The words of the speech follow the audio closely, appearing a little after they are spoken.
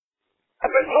I've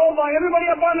been told by everybody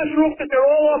up on this roof that they're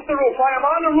all off the roof. I am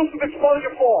on the roof of Exposure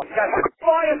 4. Got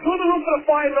fire through the roof of the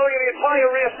fire building in the entire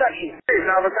rear section.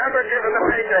 Now remember, given the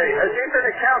Mayday, has he been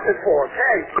accounted for?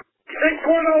 Okay.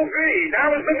 610B.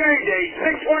 That was the Mayday.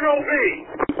 610B.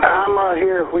 I'm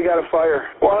here. We got a fire.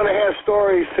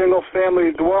 1.5-story,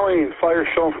 single-family dwelling. Fire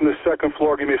shown from the second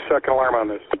floor. Give me a second alarm on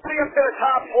this. Coming up to the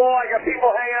top floor. I got people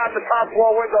hanging out the top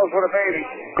floor windows with a baby.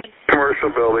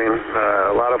 Commercial building.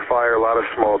 A lot of fire, a lot of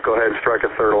smoke. Go ahead and strike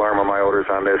a third alarm on my orders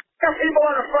on this. Got people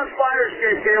on the front fire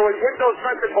escape here with windows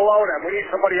vented below them. We need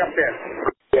somebody up there.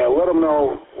 Yeah, let them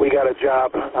know we got a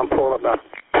job. I'm pulling up now.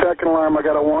 Second alarm, I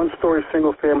got a 1-story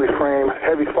single-family frame.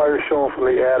 Heavy fire showing from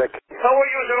the attic. So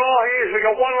we're using all hands. We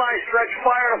got one line stretch,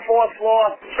 fire on the 4th floor,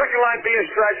 second line being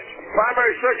stretched.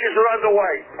 Primary searches are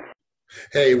underway.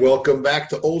 Hey, welcome back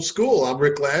to Old School. I'm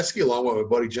Rick Lasky along with my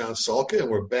buddy John Salka, and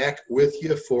we're back with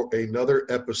you for another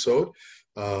episode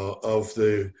of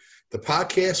the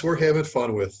podcast we're having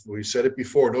fun with. We said it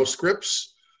before, no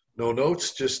scripts, no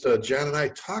notes, just John and I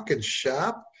talking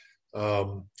shop.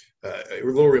 A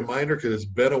little reminder, because it's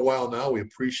been a while now, we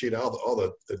appreciate all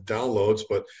the downloads,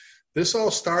 but this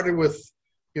all started with,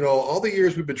 all the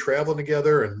years we've been traveling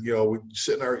together, and, we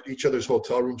sit in each other's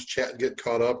hotel rooms, chatting, get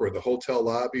caught up, or in the hotel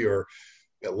lobby, or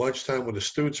at lunchtime when the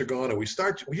students are gone, and we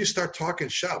just start talking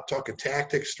shop, talking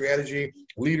tactics, strategy,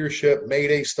 leadership,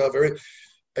 Mayday stuff, everything.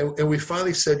 And we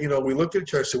finally said, we looked at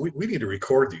each other and said, we need to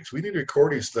record these. We need to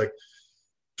record these, like,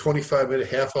 25-minute,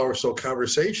 half-hour or so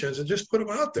conversations and just put them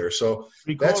out there. So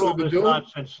that's what we've been doing.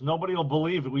 Nonsense. Nobody will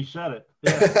believe it. We said it.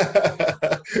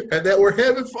 Yeah. And that we're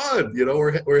having fun.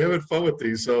 We're having fun with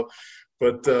these. So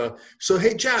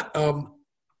hey, John,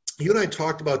 you and I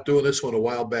talked about doing this one a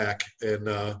while back, and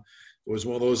it was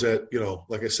one of those that,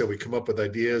 like I said, we come up with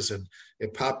ideas and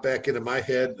it popped back into my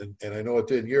head, and I know it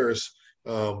did yours.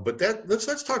 But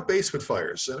let's talk basement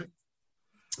fires.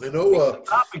 I know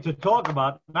topic to talk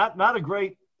about. Not a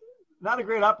great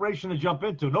operation to jump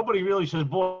into. Nobody really says,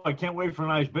 "Boy, I can't wait for a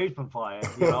nice basement fire."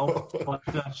 But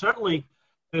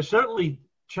they're certainly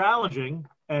challenging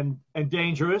and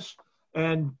dangerous,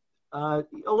 and a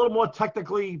little more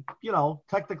technically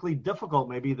difficult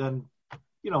maybe than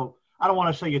I don't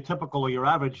want to say your typical or your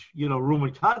average room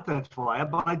and contents fire,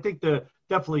 but I think there are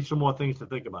definitely some more things to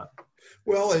think about.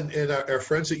 Well, and our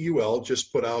friends at UL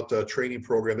just put out a training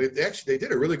program. They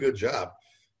did a really good job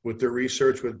with their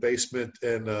research with basement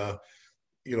and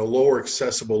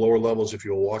lower levels, if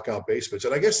you'll, walk out basements.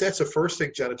 And I guess that's the first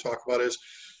thing, John, to talk about is,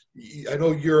 I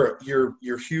know you're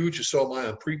huge, so am I,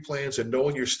 on pre-plans and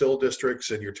knowing your still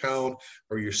districts and your town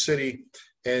or your city.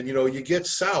 And you get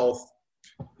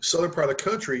southern part of the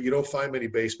country, you don't find many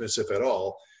basements, if at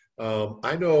all.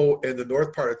 I know in the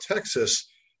north part of Texas,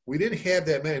 we didn't have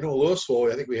that many. I know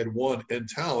Louisville, I think we had one in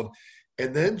town.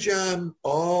 And then, John,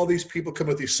 all these people come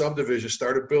with these subdivisions,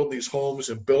 started building these homes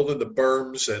and building the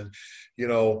berms, and you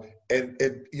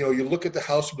look at the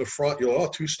house from the front,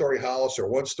 2-story house or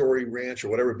 1-story ranch or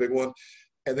whatever, big one,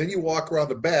 and then you walk around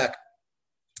the back,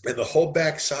 and the whole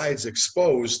back side's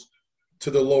exposed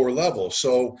to the lower level.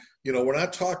 So we're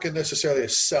not talking necessarily a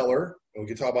cellar. We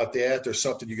can talk about that. There's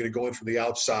something you're going to go in from the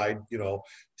outside,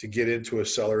 to get into a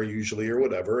cellar usually, or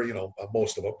whatever,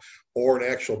 most of them, or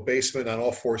an actual basement on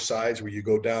all 4 sides where you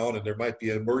go down and there might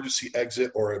be an emergency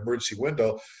exit or an emergency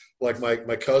window. Like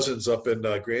my cousins up in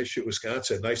Grand Chute,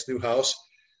 Wisconsin, nice new house,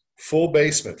 full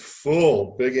basement,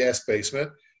 full big ass basement.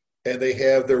 And they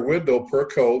have their window per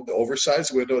code, the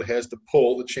oversized window. It has the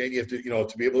pull, the chain, you have to,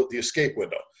 to be able to, the escape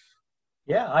window.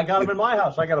 Yeah, I got them in my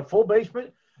house. I got a full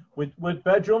basement with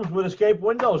bedrooms with escape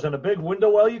windows and a big window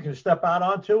well you can step out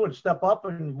onto and step up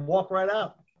and walk right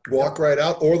out. Walk right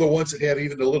out, or the ones that have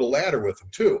even a little ladder with them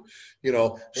too.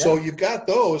 So you've got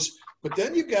those, but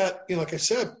then you've got, like I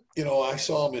said, I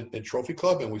saw them in Trophy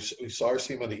Club, and we saw our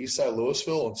team on the east side of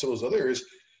Louisville and some of those other areas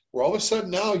where all of a sudden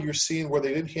now you're seeing where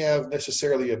they didn't have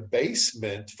necessarily a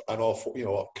basement on all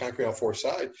 4, concrete on 4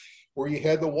 sides, where you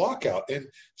had the walkout. And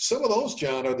some of those,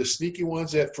 John, are the sneaky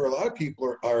ones that for a lot of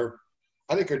people are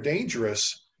I think are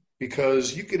dangerous,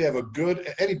 because you could have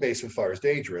any basement fire is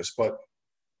dangerous, but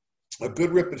a good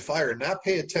ripping fire, not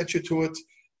pay attention to it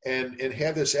and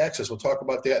have this access. We'll talk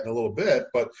about that in a little bit,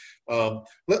 but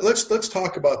let's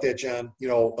talk about that, John.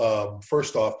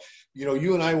 First off,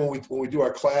 you and I, when we do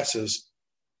our classes,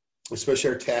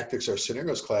 especially our tactics, our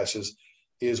scenarios classes,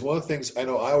 is one of the things I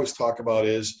know I always talk about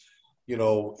is,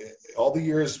 all the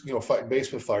years, fighting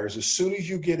basement fires, as soon as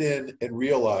you get in and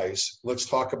realize, let's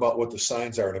talk about what the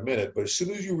signs are in a minute, but as soon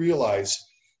as you realize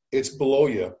it's below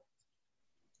you,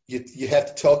 you have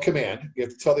to tell command, you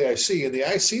have to tell the IC, and the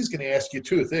IC is going to ask you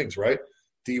 2 things, right?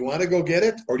 Do you want to go get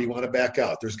it, or do you want to back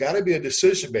out? There's got to be a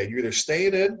decision made. You're either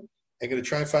staying in and going to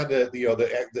try and find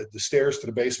the stairs to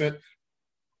the basement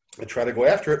and try to go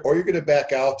after it, or you're going to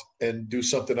back out and do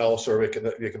something else or make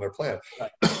another plan.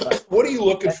 Right. What are you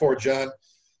looking for, John,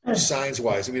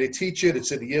 signs-wise? I mean, they teach it.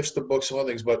 It's in the IFSTA books and other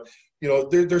things, but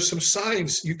there's some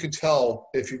signs you can tell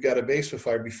if you've got a basement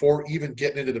fire before even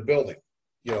getting into the building.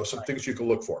 Some things you can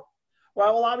look for.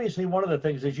 Well, obviously, one of the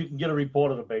things is you can get a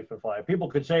report of a basement fire. People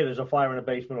could say there's a fire in the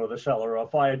basement or the cellar or a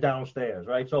fire downstairs,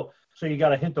 right? So you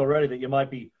got a hint already that you might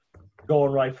be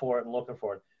going right for it and looking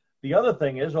for it. The other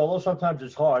thing is, although sometimes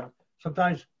it's hard,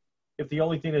 sometimes if the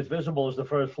only thing that's visible is the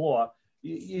first floor,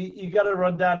 you got to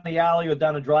run down the alley or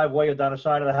down the driveway or down the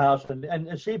side of the house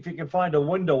and see if you can find a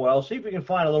window well. See if you can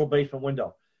find a little basement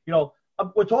window.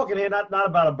 We're talking here not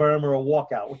about a berm or a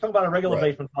walkout. We're talking about a regular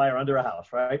basement fire under a house,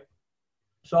 right?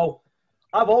 So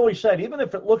I've always said, even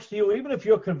if it looks to you, even if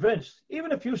you're convinced,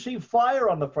 even if you see fire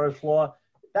on the first floor,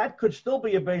 that could still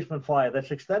be a basement fire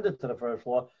that's extended to the first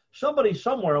floor. Somebody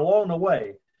somewhere along the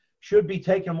way should be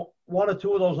taking one or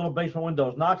two of those little basement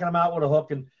windows, knocking them out with a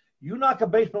hook. And you knock a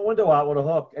basement window out with a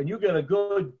hook and you get a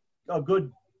good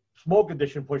smoke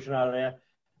addition pushing out of there,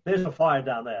 there's a fire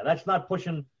down there. That's not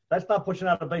pushing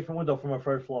out a basement window from a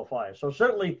first floor fire. So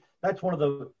certainly that's one of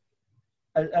the,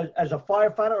 as a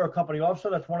firefighter or a company officer,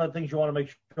 that's one of the things you want to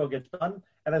make sure gets done.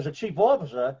 And as a chief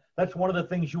officer, that's one of the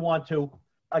things you want to,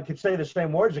 I could say the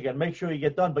same words again, make sure you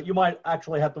get done, but you might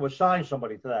actually have to assign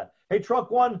somebody to that. Hey,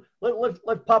 truck one, let's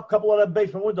pop a couple of them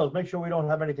basement windows, make sure we don't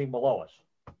have anything below us.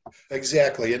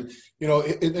 Exactly. And,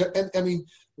 I mean,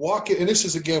 walk in, and this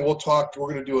is, again, we're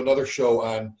going to do another show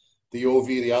on the OV,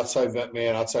 the outside vent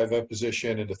man, outside vent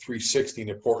position, and the 360, and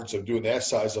the importance of doing that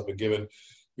size up and giving,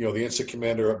 the incident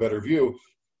commander a better view.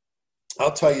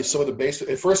 I'll tell you some of the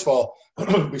basic. First of all,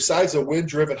 besides a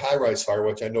wind-driven high-rise fire,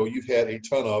 which I know you've had a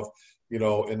ton of,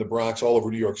 in the Bronx, all over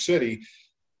New York City,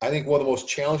 I think one of the most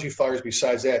challenging fires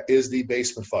besides that is the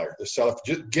basement fire. The south,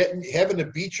 just having to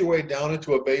beat your way down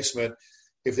into a basement,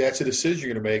 if that's a decision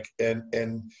you're going to make,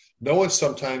 and knowing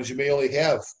sometimes you may only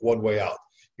have one way out.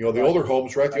 The older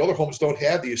homes, right? The older homes don't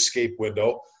have the escape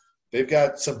window. They've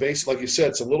got some like you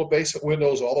said, some little basement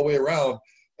windows all the way around,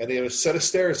 and they have a set of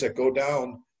stairs that go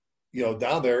down,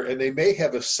 down there, and they may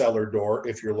have a cellar door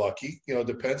if you're lucky.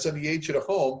 Depends on the age of the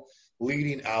home,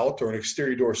 leading out, or an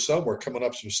exterior door somewhere coming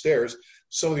up some stairs.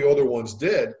 Some of the older ones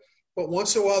did, but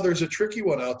once in a while there's a tricky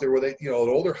one out there where they, an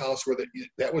older house where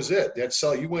that was it. That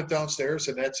cell, you went downstairs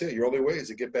and that's it. Your only way is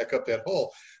to get back up that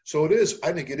hole. So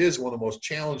I think it is one of the most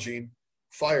challenging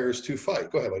fires to fight.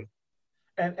 Go ahead, buddy.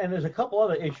 And there's a couple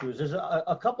other issues. There's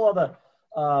a couple other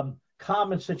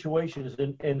common situations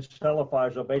in cellar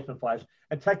fires or basement fires,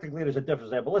 and technically there's a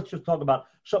difference there. But let's just talk about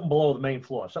something below the main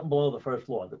floor, something below the first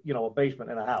floor. A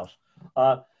basement in a house.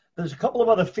 There's a couple of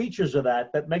other features of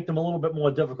that make them a little bit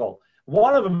more difficult.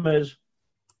 One of them is,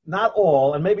 not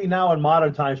all, and maybe now in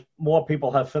modern times more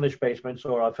people have finished basements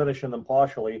or are finishing them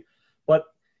partially. But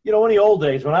in the old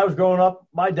days when I was growing up,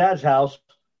 my dad's house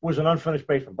was an unfinished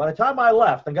basement. By the time I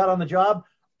left and got on the job,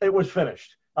 it was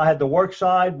finished. I had the work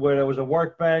side where there was a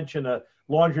workbench and a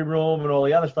laundry room and all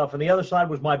the other stuff, and the other side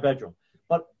was my bedroom.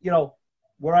 But,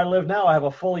 where I live now, I have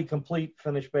a fully complete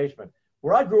finished basement.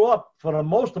 Where I grew up for the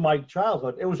most of my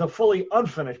childhood, it was a fully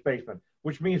unfinished basement,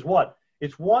 which means what?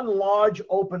 It's one large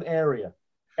open area.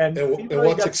 And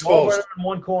what's exposed? In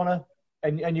one corner,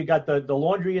 and you got the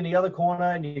laundry in the other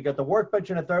corner, and you got the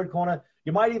workbench in the third corner.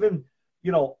 You might even,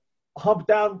 hump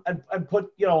down and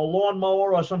put, a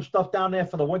lawnmower or some stuff down there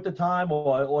for the wintertime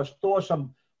or store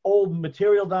some old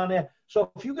material down there.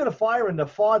 So if you get a fire in the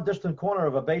far distant corner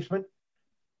of a basement,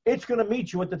 it's going to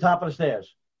meet you at the top of the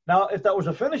stairs. Now, if that was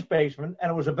a finished basement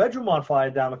and it was a bedroom on fire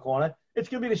down the corner, it's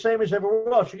going to be the same as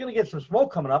everywhere else. You're going to get some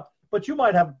smoke coming up, but you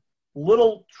might have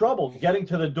little trouble getting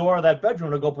to the door of that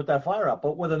bedroom to go put that fire out.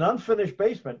 But with an unfinished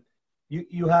basement,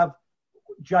 you have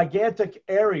gigantic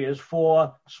areas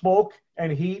for smoke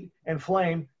and heat and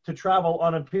flame to travel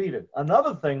unimpeded.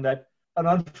 Another thing that an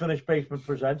unfinished basement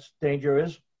presents danger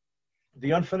is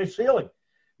the unfinished ceiling.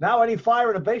 Now any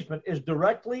fire in a basement is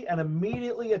directly and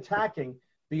immediately attacking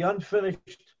the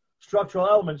unfinished structural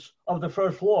elements of the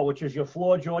first floor, which is your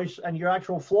floor joists and your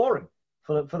actual flooring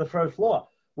for the first floor,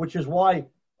 which is why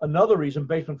another reason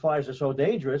basement fires are so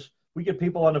dangerous. We get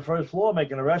people on the first floor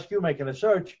making a rescue, making a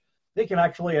search. They can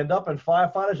actually end up, and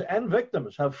firefighters and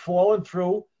victims have fallen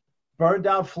through burned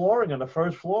out flooring on the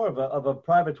first floor of a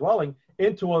private dwelling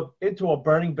into a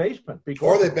burning basement.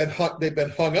 Or they've been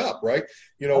hung up, right?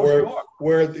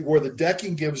 Where the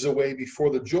decking gives away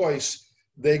before the joists,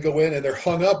 they go in and they're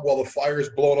hung up while the fire is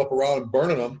blowing up around and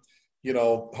burning them,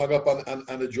 hung up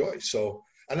on the joist. So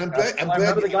And I'm glad. I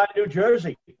remember the guy in New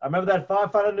Jersey. I remember that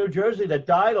firefighter in New Jersey that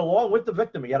died along with the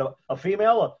victim. He had a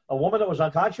female, a woman that was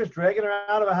unconscious, dragging her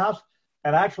out of a house.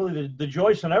 And actually, the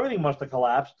joists and everything must have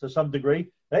collapsed to some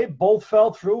degree. They both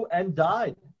fell through and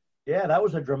died. Yeah, that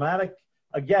was a dramatic,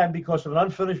 again, because of an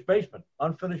unfinished basement.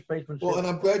 Unfinished basement. Well, and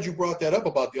I'm glad you brought that up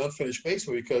about the unfinished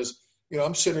basement because,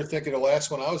 I'm sitting there thinking the last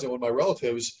one I was in with my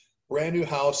relatives, brand new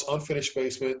house, unfinished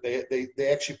basement. They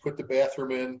actually put the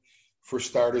bathroom in for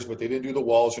starters, but they didn't do the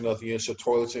walls or nothing. So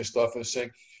toilets and stuff and a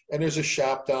sink. And there's a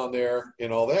shop down there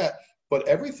and all that. But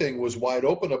everything was wide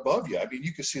open above you. I mean,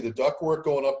 you could see the ductwork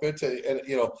going up into, and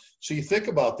so you think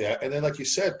about that. And then, like you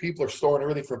said, people are storing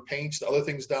everything from paints to other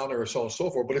things down there and so on and so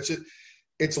forth. But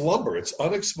it's lumber. It's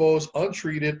unexposed,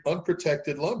 untreated,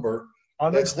 unprotected lumber.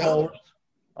 Unenclosed.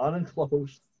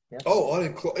 Yeah. Oh,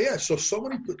 unenclosed. Yeah. So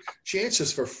many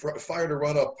chances for fire to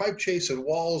run up pipe chase and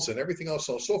walls and everything else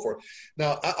and so forth.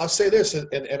 Now, I'll say this,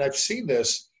 and I've seen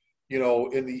this, in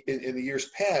the years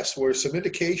past, where some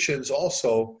indications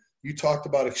also. You talked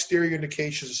about exterior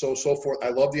indications and so forth. I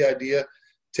love the idea,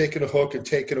 taking a hook and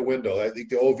taking a window. I think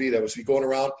the OV, that was you going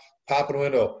around, popping a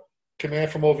window. Command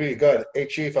from OV, good. Hey,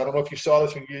 Chief, I don't know if you saw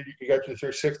this when you got to the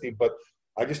 360, but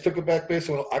I just took a back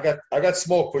basement. I got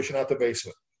smoke pushing out the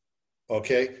basement.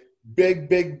 Okay? Big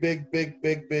bit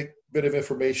of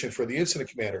information for the incident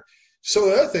commander. So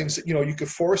the other things, you could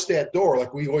force that door,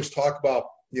 like we always talk about,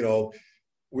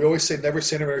 we always say never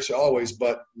say never say always,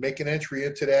 but make an entry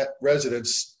into that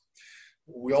residence.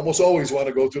 We almost always want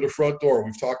to go through the front door.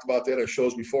 We've talked about that on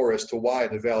shows before as to why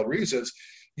and the valid reasons.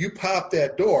 You pop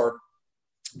that door,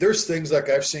 there's things like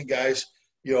I've seen guys,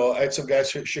 I had some guys,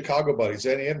 Chicago buddies,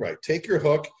 Eddie Enright, take your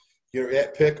hook,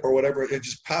 at pick or whatever, and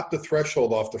just pop the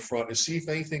threshold off the front and see if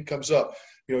anything comes up.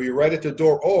 You're right at the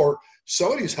door. Or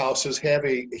some of these houses have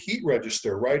a heat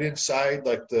register right inside,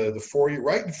 like the foyer,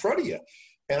 right in front of you.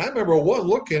 And I remember one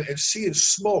looking and seeing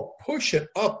smoke pushing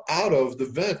up out of the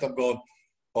vent. I'm going,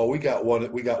 oh, we got one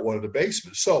in the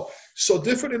basement. So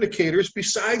different indicators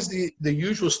besides the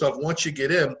usual stuff once you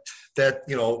get in that,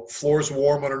 floor's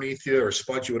warm underneath you or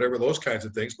spongy, whatever, those kinds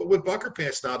of things. But with bunker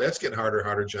pants now, that's getting harder and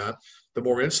harder, John, the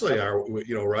more insulated are,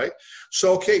 right?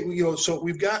 So, okay, so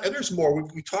we've got, and there's more.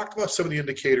 We talked about some of the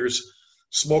indicators,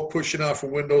 smoke pushing out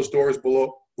from windows, doors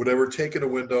below, whatever, taking a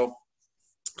window,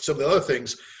 some of the other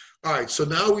things. All right, so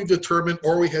now we've determined,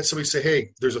 or we had somebody say,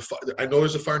 hey, I know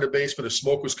there's a fire in the basement, the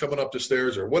smoke was coming up the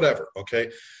stairs or whatever, okay?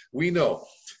 We know.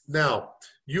 Now,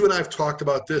 you and I have talked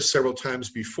about this several times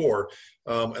before,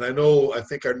 and I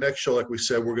think our next show, like we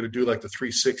said, we're going to do like the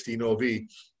 360 OV.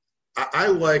 I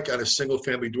like on a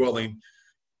single-family dwelling,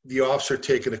 the officer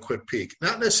taking a quick peek,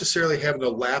 not necessarily having to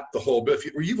lap the whole bit.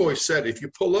 You've always said if you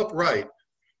pull up right,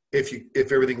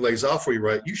 if everything lays out for you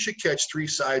right, you should catch three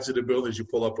sides of the building as you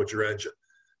pull up with your engine.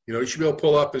 You should be able to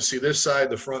pull up and see this side,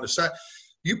 the front, the side.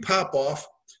 You pop off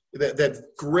that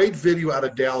great video out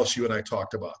of Dallas you and I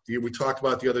talked about. We talked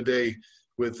about the other day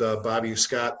with Bobby and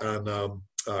Scott on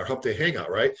Hump Day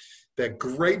Hangout, right? That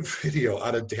great video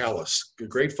out of Dallas,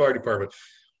 great fire department.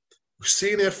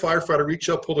 Seeing that firefighter reach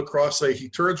up, pull the cross leg, he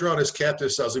turns around, his captain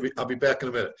says, I'll be back in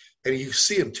a minute. And you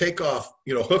see him take off,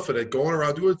 hoofing it, going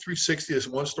around, doing 360, this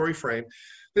one-story frame.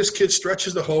 This kid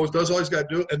stretches the hose, does all he's got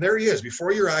to do, and there he is,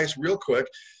 before your eyes, real quick.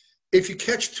 If you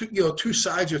catch two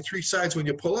sides or three sides when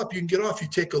you pull up, you can get off. You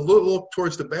take a little look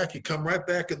towards the back, you come right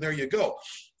back, and there you go.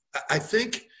 I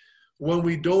think when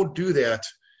we don't do that,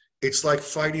 it's like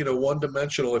fighting a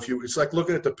one-dimensional. It's like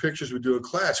looking at the pictures we do in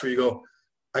class where you go,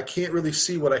 I can't really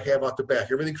see what I have out the back.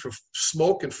 Everything from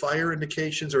smoke and fire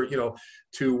indications or,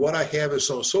 to what I have and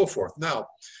so on and so forth. Now,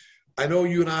 I know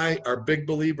you and I are big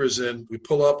believers in we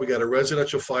pull up, we got a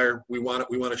residential fire, we want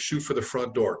to shoot for the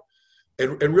front door.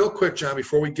 And real quick, John,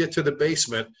 before we get to the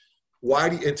basement, why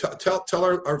do you, tell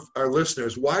our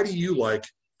listeners, why do you like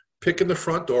picking the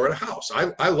front door at a house?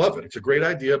 I love it. It's a great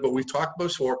idea, but we've talked about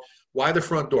before. Why the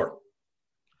front door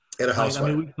at a house?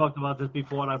 We've talked about this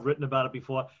before, and I've written about it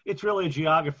before. It's really a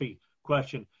geography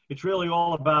question. It's really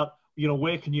all about,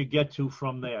 where can you get to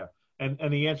from there? And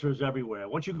the answer is everywhere.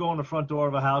 Once you go in the front door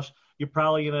of a house, you're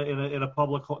probably in a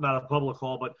public, not a public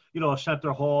hall, but a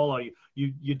center hall, or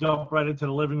you dump right into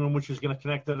the living room, which is going to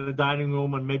connect to the dining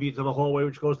room, and maybe to the hallway,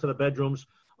 which goes to the bedrooms.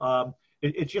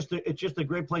 It's just a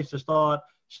great place to start.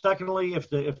 Secondly, if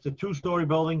the two-story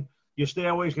building, your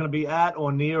stairway is going to be at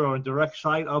or near or in direct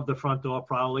sight of the front door.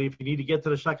 Probably, if you need to get to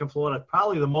the second floor, that's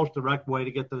probably the most direct way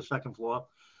to get to the second floor.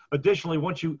 Additionally,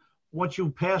 once you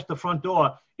pass the front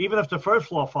door, even if it's the first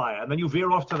floor fire, and then you veer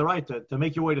off to the right to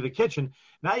make your way to the kitchen,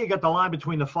 now you got the line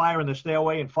between the fire and the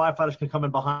stairway, and firefighters can come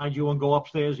in behind you and go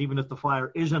upstairs, even if the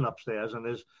fire isn't upstairs, and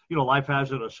there's, life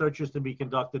hazard or searches to be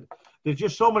conducted. There's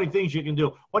just so many things you can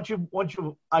do. Once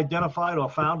you've identified or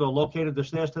found or located the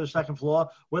stairs to the second floor,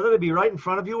 whether they be right in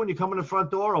front of you when you come in the front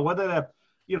door, or whether they're,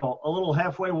 a little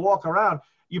halfway walk around,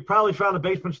 you probably found the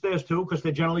basement stairs too, because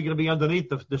they're generally going to be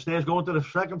underneath. The stairs going to the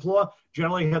second floor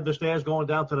generally have the stairs going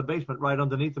down to the basement right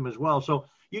underneath them as well. So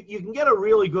you can get a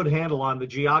really good handle on the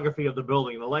geography of the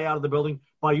building, the layout of the building,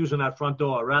 by using that front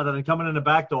door rather than coming in the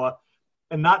back door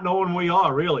and not knowing where you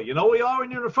are, really. You know where you are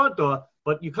when you're in the front door,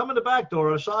 but you come in the back door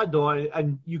or a side door,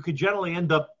 and you could generally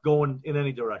end up going in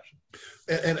any direction.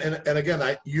 And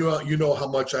again, you know how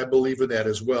much I believe in that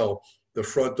as well. The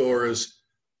front door is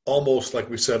almost, like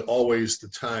we said, always the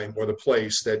time or the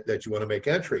place that you want to make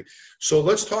entry. So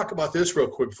let's talk about this real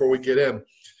quick before we get in.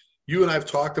 You and I have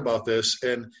talked about this,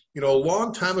 and a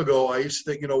long time ago, I used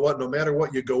to think, no matter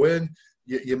what, you go in,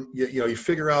 you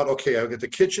figure out, okay, I'll get the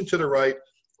kitchen to the right,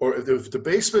 or if the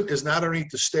basement is not underneath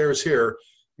the stairs here,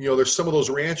 there's some of those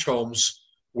ranch homes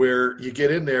where you get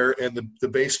in there and the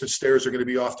basement stairs are going to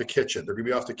be off the kitchen. They're going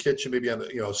to be off the kitchen, maybe on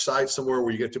the side somewhere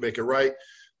where you get to make it right,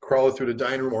 crawl it through the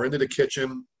dining room or into the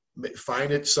kitchen,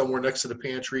 find it somewhere next to the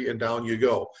pantry, and down you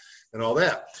go, and all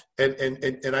that.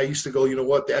 And I used to go,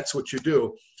 that's what you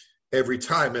do every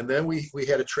time. And then we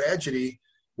had a tragedy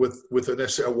with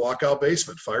a walkout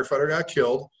basement. Firefighter got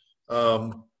killed.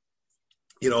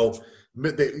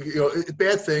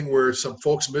 Bad thing where some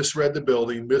folks misread the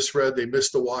building, they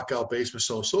missed the walkout basement,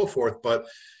 so on and so forth. But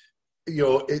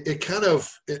it kind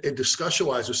of in discussion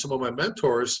wise with some of my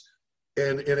mentors.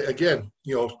 And again,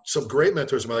 some great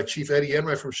mentors, like Chief Eddie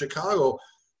Enright from Chicago,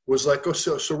 was like, "Oh,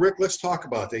 so Rick, let's talk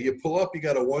about that. You pull up, you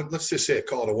got let's just say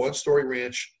call it a one-story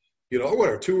ranch, or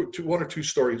whatever, one or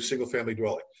two-story single-family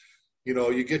dwelling.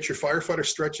 You get your firefighter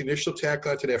stretch initial tack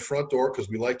line to that front door, because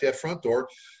we like that front door.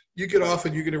 You get off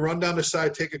and you're going to run down the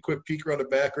side, take a quick peek around the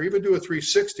back, or even do a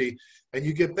 360, and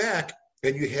you get back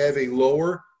and you have a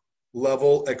lower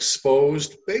level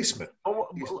exposed basement."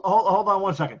 Hold on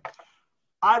one second.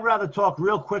 I'd rather talk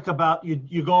real quick about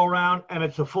you go around and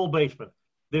it's a full basement.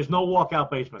 There's no walkout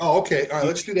basement. Oh, okay. All right,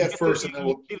 let's do that first. And then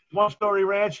we'll... One-story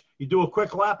ranch, you do a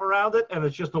quick lap around it, and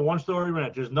it's just a one-story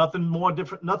ranch. There's nothing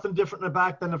different in the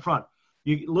back than the front.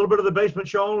 A little bit of the basement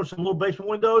showing with some little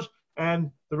basement windows, and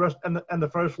the rest, and the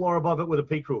first floor above it with a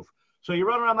peak roof. So you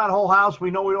run around that whole house. We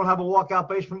know we don't have a walkout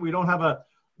basement. We don't have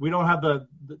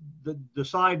the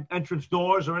side entrance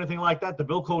doors or anything like that, the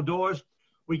Bilco doors.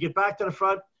 We get back to the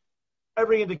front.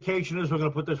 Every indication is we're going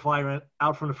to put this fire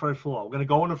out from the first floor. We're going to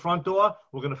go in the front door.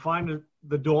 We're going to find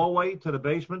the doorway to the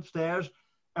basement stairs,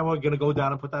 and we're going to go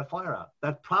down and put that fire out.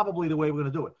 That's probably the way we're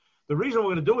going to do it. The reason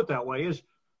we're going to do it that way is,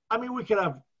 we could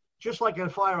have, just like a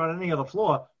fire on any other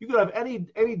floor, you could have any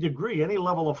degree, any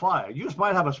level of fire. You just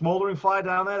might have a smoldering fire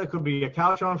down there. It could be a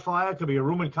couch on fire. It could be a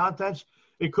room and contents.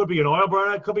 It could be an oil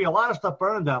burner. It could be a lot of stuff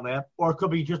burning down there, or it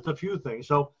could be just a few things.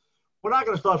 So we're not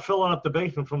going to start filling up the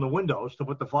basement from the windows to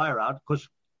put the fire out, because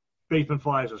basement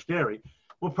fires are scary.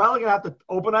 We're probably going to have to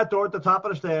open that door at the top of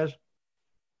the stairs,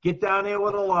 get down there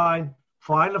with a line,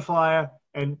 find the fire,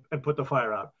 and put the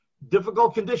fire out.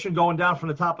 Difficult condition going down from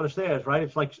the top of the stairs, right?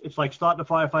 It's like starting a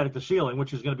firefight at the ceiling,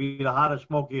 which is going to be the hottest,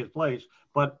 smokiest place.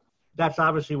 But that's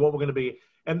obviously what we're going to be.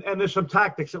 And there's some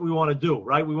tactics that we want to do,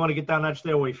 right? We want to get down that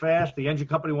stairway fast. The engine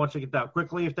company wants to get down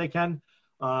quickly if they can.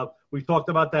 We've talked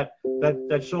about that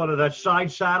sort of that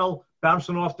side saddle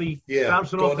bouncing off the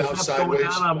steps, going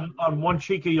down on one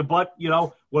cheek of your butt,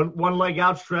 one leg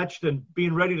outstretched and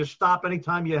being ready to stop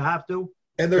anytime you have to.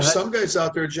 And there's some guys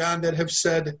out there, John, that have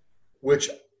said, which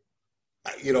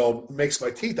makes my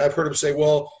teeth. I've heard them say,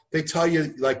 well, they tell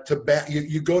you like to back.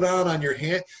 You go down on your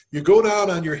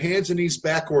hands and knees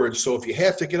backwards. So if you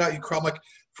have to get out, you crawl. Like,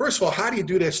 first of all, how do you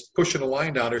do this pushing a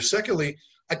line down? Or secondly,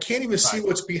 I can't even see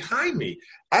what's behind me.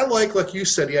 I like you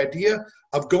said, the idea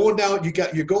of going down.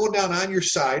 You're going down on your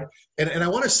side, and I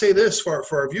want to say this for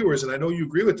our viewers, and I know you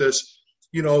agree with this.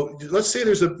 Let's say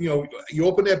there's you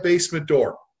open that basement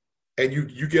door, and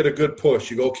you get a good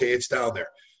push. You go, okay, it's down there.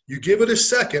 You give it a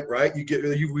second, right?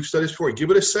 We've studied this before. You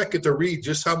give it a second to read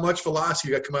just how much velocity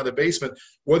you got to come out of the basement,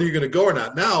 whether you're going to go or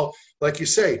not. Now, like you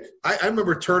say, I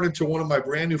remember turning to one of my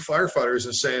brand new firefighters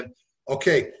and saying,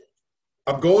 okay,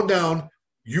 I'm going down.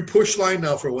 You push line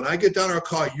now for when I get down our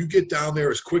car, you get down there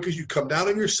as quick as you come down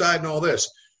on your side and all this.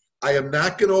 I am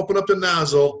not going to open up the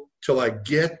nozzle till I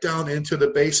get down into the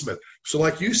basement. So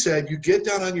like you said, you get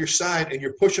down on your side and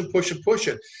you're pushing.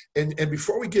 And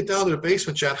before we get down to the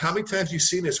basement, John, how many times have you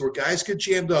seen this where guys get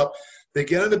jammed up, they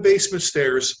get on the basement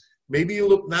stairs, maybe you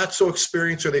look not so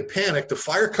experienced or they panic, the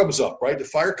fire comes up, right? The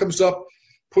fire comes up,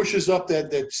 pushes up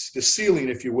the ceiling,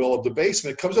 if you will, of the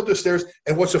basement, comes up the stairs,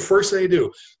 and what's the first thing they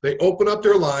do? They open up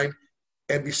their line,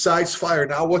 and besides fire,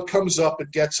 now what comes up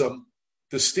and gets them?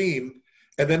 The steam,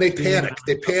 and then they panic.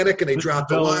 They panic, and they drop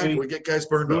the line, and we get guys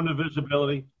burned up. Ruin the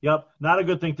visibility. Yep, not a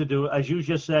good thing to do. As you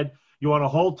just said, you want to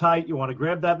hold tight. You want to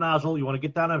grab that nozzle. You want to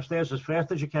get down upstairs as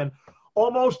fast as you can,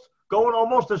 going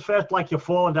almost as fast like you're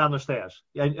falling down the stairs.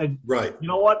 And right. You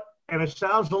know what? And it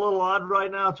sounds a little odd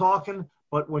right now talking,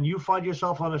 but when you find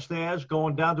yourself on the stairs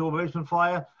going down to a basement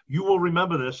fire, you will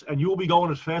remember this, and you will be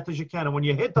going as fast as you can. And when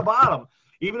you hit the bottom,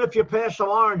 even if you pass some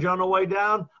orange on the way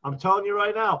down, I'm telling you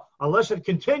right now, unless it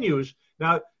continues,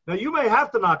 now you may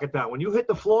have to knock it down. When you hit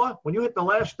the floor, when you hit the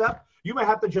last step, you may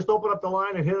have to just open up the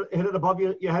line and hit it above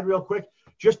your head real quick,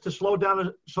 just to slow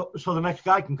down so the next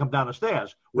guy can come down the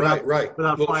stairs. Without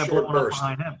fire blowing up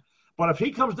behind him. But if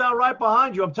he comes down right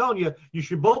behind you, I'm telling you, you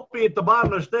should both be at the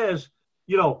bottom of the stairs,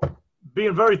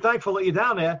 being very thankful that you're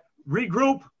down there,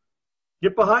 regroup,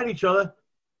 get behind each other,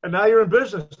 and now you're in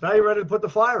business. Now you're ready to put the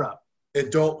fire out. And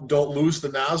don't lose the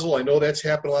nozzle. I know that's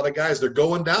happened to a lot of guys. They're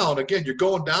going down. Again, you're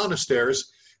going down the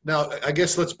stairs. Now, I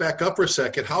guess let's back up for a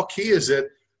second. How key is it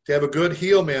to have a good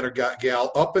heel man or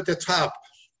gal up at the top?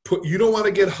 You don't want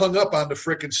to get hung up on the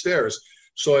frickin' stairs.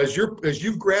 So as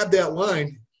you grab that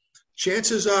line,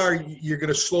 chances are you're going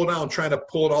to slow down trying to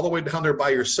pull it all the way down there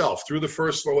by yourself through the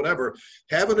first floor, whatever.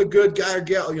 Having a good guy or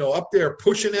gal, up there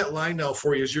pushing that line now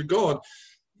for you as you're going.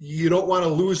 You don't want to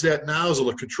lose that nozzle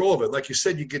or control of it. Like you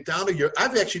said, you get down to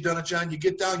I've actually done it, John. You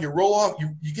get down, you roll off,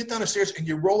 you get down the stairs and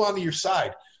you roll onto your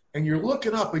side and you're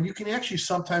looking up and you can actually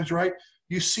sometimes, right,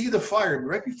 you see the fire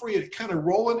right before you kind of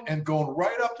rolling and going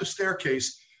right up the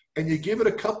staircase and you give it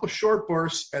a couple of short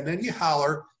bursts and then you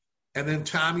holler and then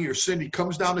Tommy or Cindy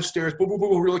comes down the stairs, boom, boom,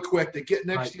 boom, really quick. They get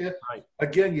next to you. Right.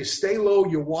 Again, you stay low,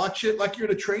 you watch it like you're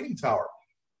in a training tower.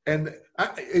 And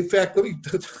in fact,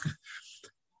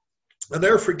 I'll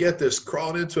never forget this,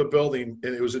 crawling into a building,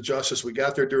 and it was a Justice. We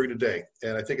got there during the day,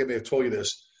 and I think I may have told you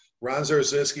this. Ron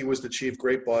Zarzinski was the chief,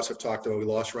 great boss I've talked about. We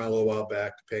lost Ron a little while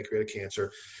back to pancreatic cancer.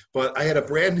 But I had a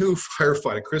brand-new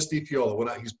firefighter, Chris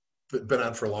DiPiolo. He's been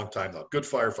on for a long time now, good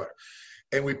firefighter.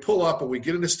 And we pull up, and we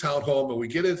get in this townhome, and we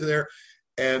get into there,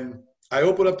 and I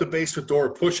open up the basement door,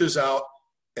 it pushes out,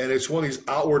 and it's one of these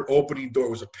outward opening doors.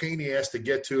 It was a pain in the ass to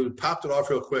get to. Popped it off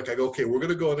real quick. I go, okay, we're going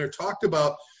to go in there. Talked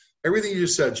about everything you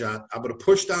just said, John. I'm going to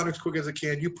push down as quick as I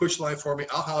can. You push the line for me.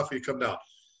 I'll holler for you to come down.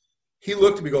 He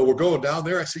looked at me, we're going down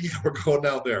there? I said, yeah, we're going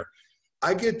down there.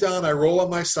 I get down. I roll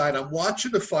on my side. I'm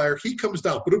watching the fire. He comes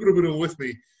down with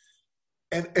me.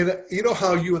 And you know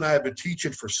how you and I have been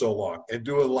teaching for so long and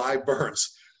doing live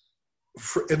burns.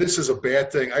 And this is a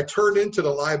bad thing. I turned into the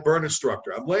live burn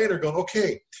instructor. I'm laying there going,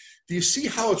 okay, do you see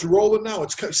how it's rolling now?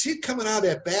 See it coming out of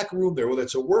that back room there, whether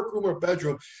it's a workroom or a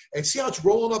bedroom, and see how it's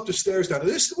rolling up the stairs down. And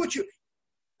this is what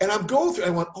and I'm going through, I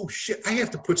went, oh shit, I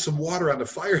have to put some water on the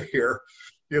fire here,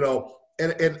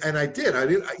 and I did.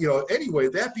 Anyway,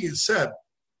 that being said,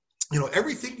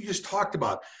 everything you just talked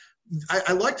about,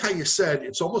 I liked how you said,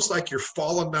 it's almost like you're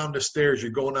falling down the stairs.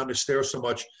 You're going down the stairs so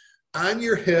much on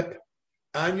your hip,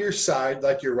 on your side,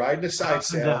 like you're riding a side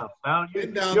saddle.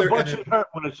 Your butt should hurt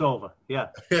when it's over. Yeah.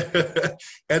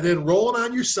 And then rolling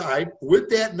on your side with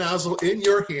that nozzle in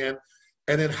your hand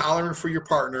and then hollering for your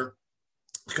partner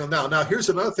to come down. Now, here's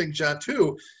another thing, John,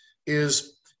 too,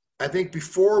 is I think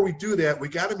before we do that,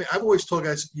 I've always told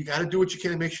guys, you got to do what you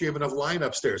can to make sure you have enough line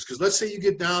upstairs. Because let's say you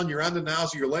get down, you're on the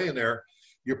nozzle, you're laying there,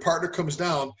 your partner comes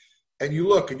down, and you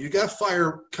look, and you got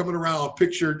fire coming around,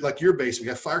 pictured like your basement.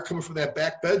 You got fire coming from that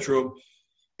back bedroom.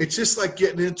 It's just like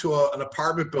getting into an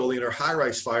apartment building or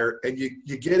high-rise fire, and you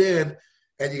get in,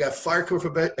 and you got fire coming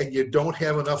from bed, and you don't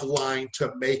have enough line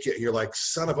to make it. You're like,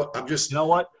 son of a, I'm just. You know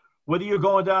what? Whether you're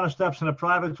going down the steps in a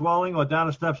private dwelling or down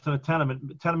the steps in a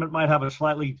tenement might have a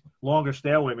slightly longer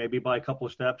stairway, maybe by a couple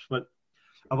of steps. But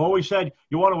I've always said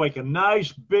you want to make a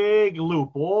nice big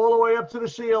loop all the way up to the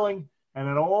ceiling and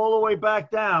then all the way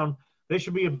back down. There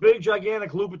should be a big,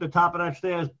 gigantic loop at the top of that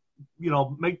stairs.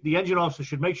 Make the engine officer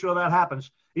should make sure that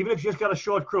happens. Even if you just got a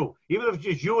short crew, even if it's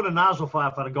just you and a nozzle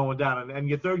firefighter going down and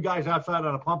your third guy's outside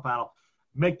on a pump panel,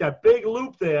 make that big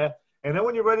loop there. And then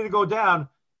when you're ready to go down,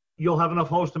 you'll have enough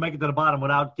hose to make it to the bottom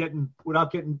without getting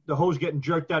the hose getting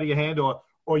jerked out of your hand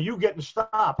or you getting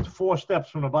stopped 4 steps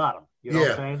from the bottom. You know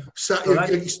what I'm saying? So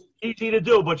that's easy to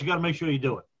do, but you got to make sure you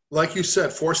do it. Like you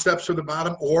said, 4 steps from the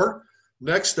bottom, or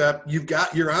next step,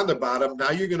 you're on the bottom.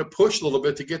 Now you're going to push a little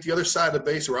bit to get the other side of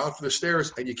the base around for the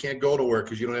stairs, and you can't go nowhere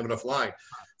because you don't have enough line.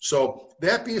 So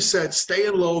that being said,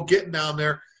 staying low, getting down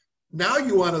there. Now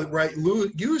you want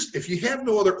to use, if you have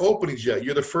no other openings yet,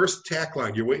 you're the first tack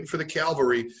line, you're waiting for the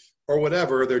cavalry or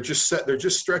whatever, they're just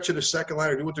stretching the second line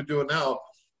or do what they're doing now.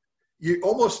 You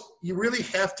really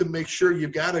have to make sure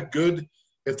you've got a good,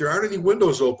 if there aren't any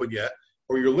windows open yet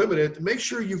or you're limited, make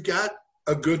sure you've got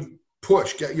a good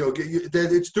push, that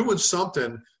it's doing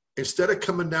something instead of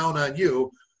coming down on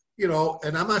you,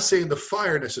 and I'm not saying the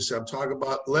fire necessarily, I'm talking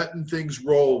about letting things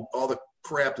roll, all the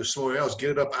crap that's slowing else,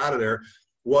 get it up out of there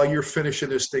while you're finishing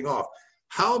this thing off.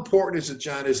 How important is it,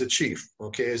 John, as a chief,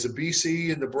 okay, as a BC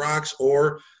in the Bronx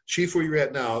or chief where you're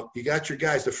at now, you got your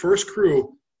guys, the first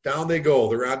crew, down they go.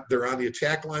 They're on the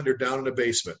attack line, they're down in the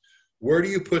basement. Where do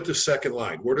you put the second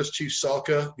line? Where does Chief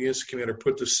Salka, the incident commander,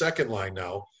 put the second line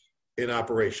now in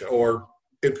operation or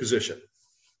in position?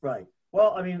 Right.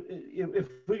 Well, I mean, if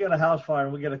we get a house fire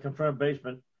and we get a confirmed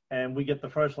basement and we get the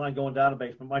first line going down the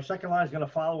basement, my second line is going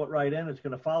to follow it right in. It's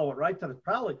going to follow it right to the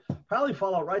probably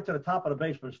follow it right to the top of the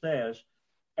basement stairs.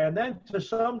 And then to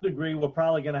some degree, we're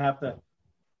probably going to have to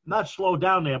not slow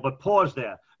down there, but pause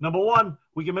there. Number one,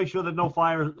 we can make sure that no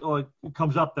fire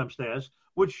comes up them stairs,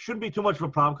 which shouldn't be too much of a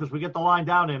problem because we get the line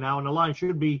down there now, and the line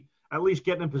should be at least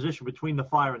getting in position between the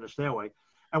fire and the stairway.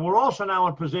 And we're also now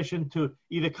in position to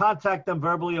either contact them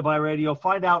verbally or by radio,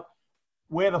 find out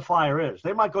where the fire is.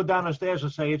 They might go down the stairs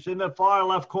and say, it's in the far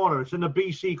left corner, it's in the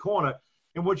BC corner,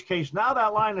 in which case now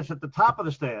that line that's at the top of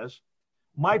the stairs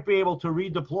might be able to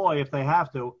redeploy if they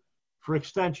have to for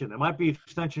extension. There might be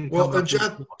extension. Well, and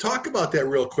John, talk about that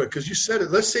real quick because you said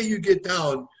it. Let's say you get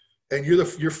down and you're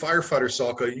firefighter,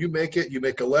 Salka. You make it, you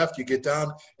make a left, you get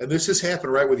down, and this has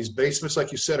happened, right, where these basements,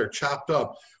 like you said, are chopped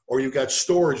up, or you got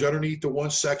storage underneath the one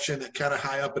section kind of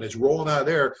high up and it's rolling out of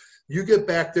there. You get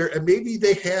back there and maybe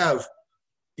they have,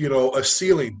 a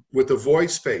ceiling with a void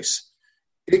space.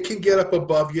 It can get up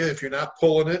above you if you're not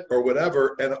pulling it or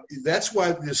whatever. And that's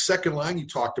why the second line you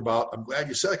talked about, I'm glad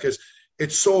you said it, because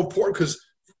it's so important, because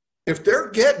if they're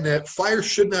getting it, fire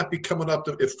should not be coming up.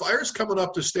 If fire's coming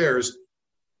up the stairs,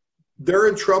 they're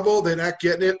in trouble, they're not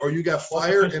getting it, or you got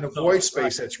fire in a void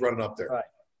space that's running up there.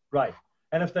 Right.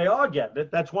 And if they are getting it,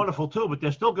 that's wonderful too, but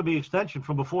there still could be extension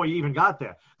from before you even got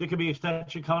there. There could be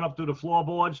extension coming up through the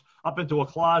floorboards, up into a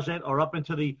closet, or up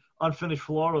into the unfinished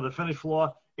floor or the finished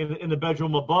floor in the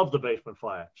bedroom above the basement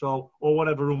fire, or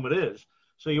whatever room it is.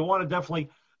 So you want to definitely,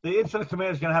 the incident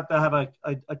commander is going to have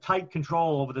a tight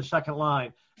control over the second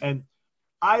line. And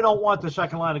I don't want the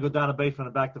second line to go down the basement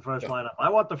and back the first line up. I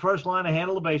want the first line to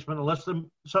handle the basement unless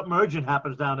something urgent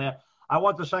happens down there. I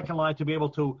want the second line to be able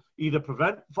to either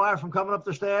prevent fire from coming up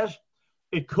the stairs.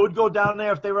 It could go down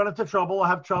there if they run into trouble or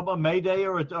have trouble, a mayday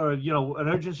or an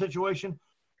urgent situation.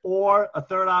 Or a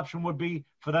third option would be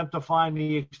for them to find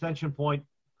the extension point.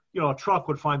 A truck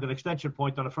would find an extension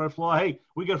point on the first floor. Hey,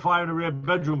 we got fire in the rear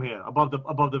bedroom here above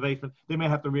the basement. They may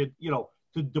have to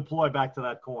to deploy back to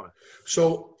that corner.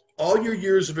 So all your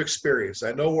years of experience,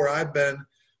 I know where I've been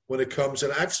when it comes,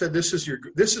 and I've said this is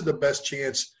the best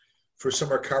chance for some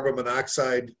of our carbon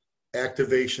monoxide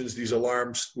activations, these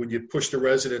alarms, when you push the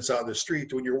residents out in the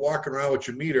street, when you're walking around with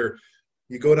your meter,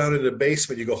 you go down into the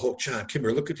basement, you go, oh, John, come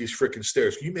here, look at these freaking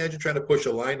stairs. Can you imagine trying to push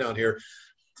a line down here?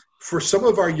 For some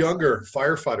of our younger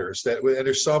firefighters, and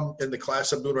there's some in the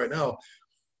class I'm doing right now,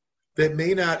 that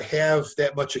may not have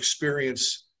that much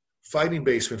experience fighting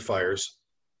basement fires,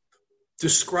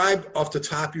 describe off the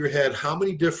top of your head how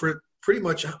many different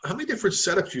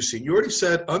setups you've seen. You already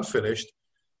said unfinished.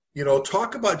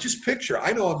 Talk about, just picture.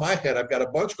 I know in my head I've got a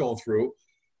bunch going through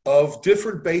of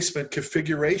different basement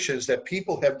configurations that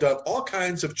people have done all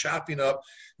kinds of chopping up,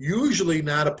 usually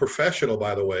not a professional,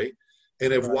 by the way,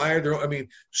 and have wired their own.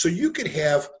 So you could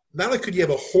have, not only could you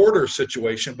have a hoarder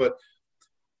situation, but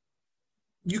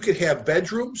you could have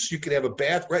bedrooms, you could have a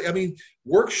bath, right?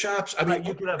 Workshops.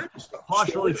 You could have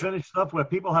partially finished stuff where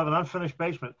people have an unfinished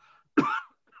basement.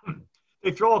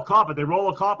 They throw a carpet, they roll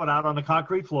a carpet out on the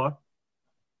concrete floor.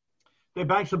 They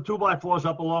bank some 2x4s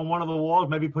up along one of the walls,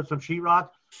 maybe put some sheetrock.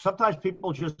 Sometimes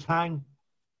people just hang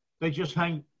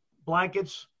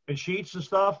blankets and sheets and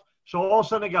stuff. So all of a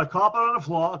sudden they got a carpet on the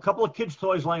floor, a couple of kids'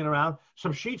 toys laying around,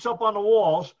 some sheets up on the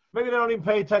walls. Maybe they don't even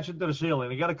pay attention to the ceiling.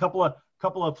 They got a couple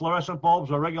of fluorescent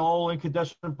bulbs or regular old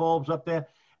incandescent bulbs up there.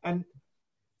 And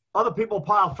other people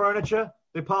pile furniture.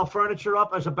 They pile furniture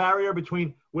up as a barrier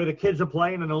between where the kids are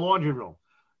playing and the laundry room.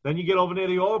 Then you get over near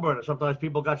the oil burner. Sometimes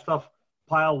people got stuff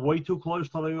piled way too close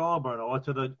to the oil burner or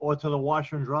to the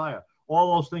washer and dryer.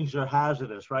 All those things are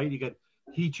hazardous, right? You get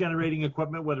heat generating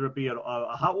equipment, whether it be a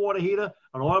hot water heater,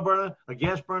 an oil burner, a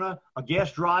gas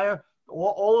dryer.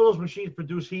 All of those machines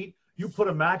produce heat. You put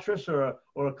a mattress or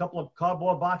a couple of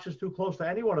cardboard boxes too close to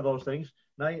any one of those things,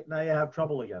 now you have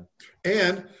trouble again.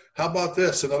 And how about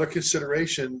this? Another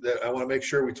consideration that I want to make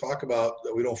sure we talk about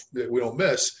that we don't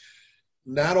miss.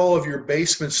 Not all of your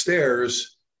basement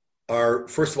stairs are,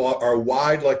 first of all, are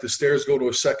wide like the stairs go to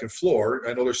a second floor.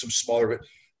 I know there's some smaller,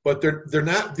 but they're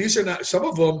not. These are not. Some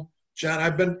of them,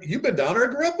 John. You've been down there.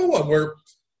 I grew up in one where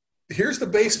here's the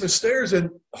basement stairs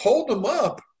and hold them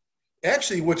up.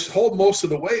 Actually, which hold most of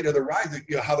the weight of the ride,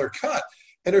 how they're cut.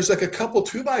 And there's like a couple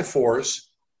 2x4s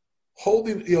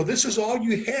holding, this is all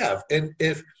you have. And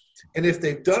if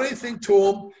they've done anything to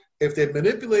them, if they've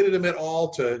manipulated them at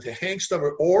all to hang stuff,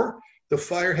 or the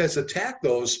fire has attacked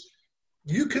those,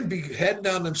 you can be heading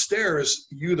down them stairs,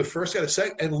 you the first guy to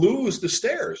second, and lose the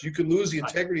stairs. You could lose the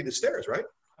integrity of the stairs, right?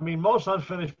 I mean, most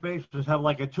unfinished basements have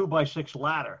like a 2x6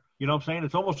 ladder. You know what I'm saying?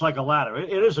 It's almost like a ladder.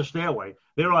 It is a stairway.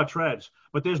 There are treads,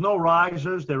 but there's no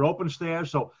risers. They're open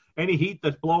stairs. So any heat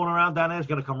that's blowing around down there is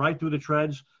going to come right through the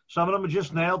treads. Some of them are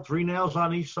just nailed, 3 nails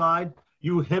on each side.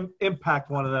 You impact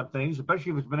one of them things,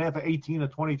 especially if it's been there for 18 or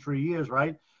 23 years,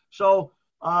 right? So,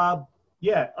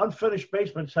 unfinished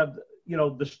basements have,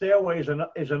 the stairway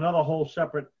is another whole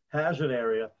separate hazard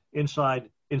area inside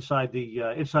an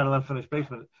unfinished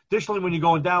basement. Additionally, when you're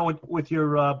going down with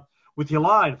your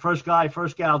line, first guy,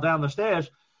 first gal down the stairs,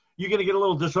 you're going to get a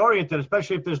little disoriented,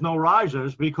 especially if there's no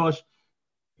risers, because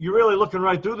you're really looking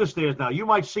right through the stairs now. You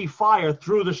might see fire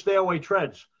through the stairway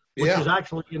treads, which is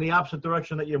actually in the opposite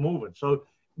direction that you're moving. So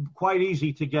quite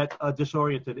easy to get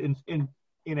disoriented in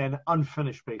an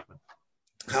unfinished basement.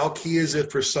 How key is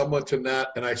it for someone to not,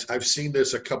 and I've seen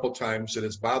this a couple times and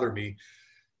it's bothered me,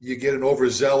 you get an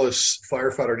overzealous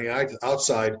firefighter on the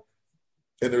outside,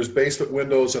 and there's basement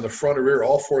windows on the front and rear,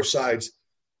 all 4 sides.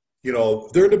 They're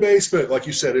in the basement. Like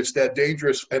you said, it's that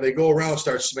dangerous. And they go around and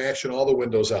start smashing all the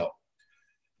windows out,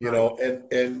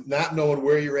 and not knowing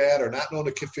where you're at or not knowing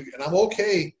the config. And I'm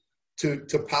okay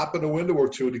to pop in a window or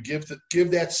two to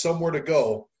give that somewhere to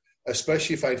go,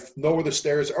 especially if I know where the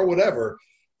stairs are or whatever.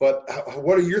 But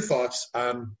what are your thoughts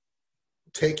on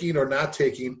taking or not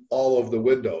taking all of the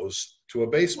windows to a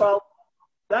basement? Well,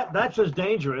 that's as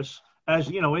dangerous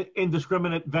as,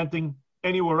 indiscriminate venting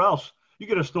anywhere else. You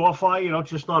get a store fire, you don't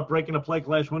just start breaking the plate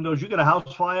glass windows. You get a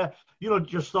house fire, you don't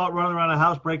just start running around a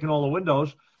house breaking all the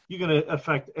windows. You're going to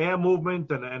affect air movement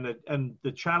and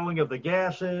the channeling of the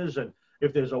gases, and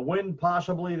if there's a wind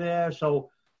possibly there.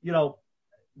 So,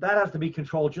 that has to be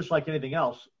controlled just like anything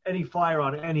else. Any fire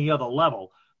on any other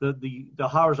level, the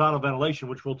horizontal ventilation,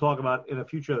 which we'll talk about in a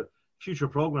future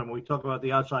program when we talk about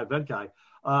the outside vent guy,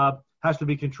 has to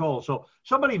be controlled. So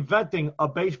somebody venting a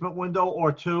basement window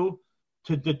or two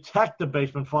to detect the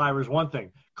basement fire is one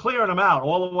thing. Clearing them out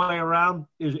all the way around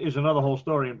is another whole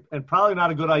story, and probably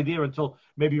not a good idea until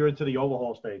maybe you're into the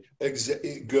overhaul stage.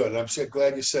 Good. I'm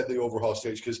glad you said the overhaul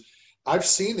stage, because I've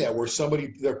seen that where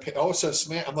they're all of a sudden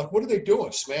smash. I'm like, what are they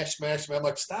doing? Smash, smash, smash. I'm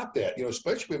like, stop that.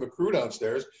 Especially if we have a crew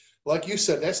downstairs. Like you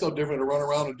said, that's no different to run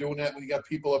around and doing that when you got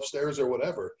people upstairs or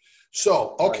whatever.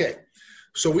 So, okay. Right.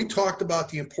 So we talked about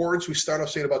the importance. We start off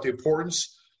saying about the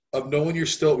importance of knowing your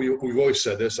still. We've always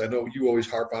said this. I know you always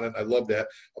harp on it. I love that.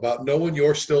 About knowing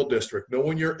your still district,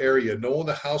 knowing your area, knowing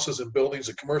the houses and buildings,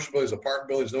 the commercial buildings, apartment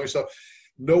buildings, knowing stuff.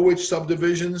 Know which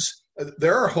subdivisions.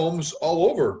 There are homes all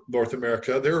over North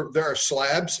America. There are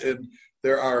slabs and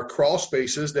there are crawl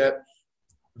spaces that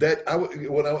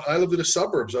when I lived in the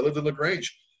suburbs, I lived in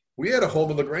LaGrange. We had a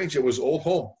home in LaGrange. It was old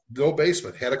home, no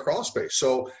basement, had a crawl space.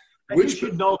 So you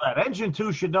should know that. Engine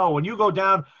 2 should know. When you go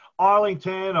down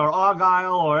Arlington or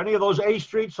Argyle or any of those A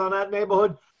streets on that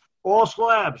neighborhood, all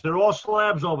slabs. They're all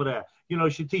slabs over there. You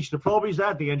should teach the probies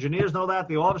that. The engineers know that.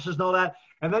 The officers know that.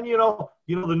 And then, the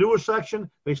newer section,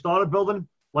 they started building,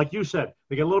 like you said,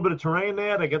 they get a little bit of terrain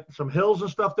there. They get some hills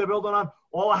and stuff they're building on.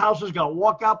 All the houses got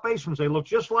walkout basements. They look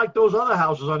just like those other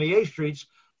houses on the A streets.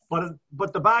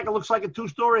 But the back, it looks like a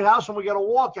 2-story house, and we got a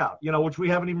walkout, which we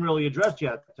haven't even really addressed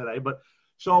yet today. But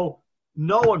so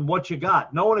knowing what you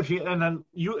got, knowing and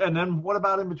then what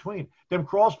about in between? Them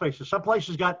crawl spaces. Some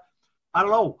places got, I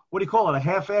don't know, what do you call it, a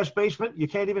half-ass basement? You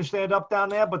can't even stand up down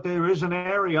there, but there is an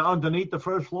area underneath the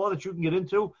first floor that you can get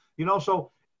into,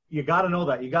 so you got to know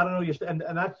that. You got to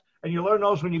know and you learn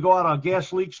those when you go out on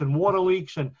gas leaks and water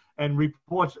leaks and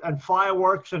reports and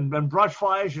fireworks and brush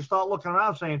fires. You start looking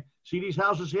around saying, see these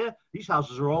houses here? These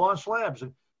houses are all on slabs.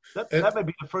 And that may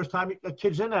be the first time a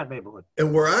kid's in that neighborhood.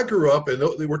 And where I grew up, and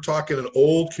we're talking an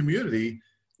old community,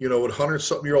 with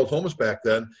 100-something-year-old homes back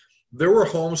then, there were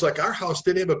homes like our house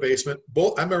didn't have a basement.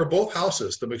 I remember both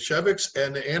houses, the McCheviks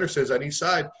and the Andersons on each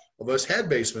side of us had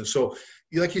basements. So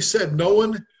like you said,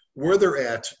 knowing where they're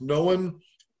at, knowing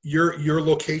your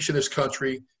location is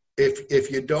country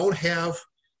if you don't have,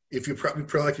 if you probably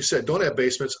like you said, don't have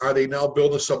basements, are they now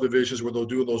building subdivisions where they'll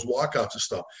do those walkouts and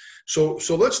stuff? So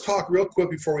let's talk real quick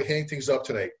before we hang things up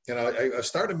tonight. And I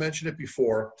started to mention it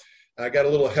before. I got a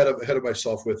little ahead of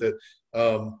myself with it.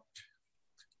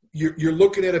 You're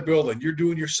looking at a building. You're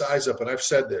doing your size up, and I've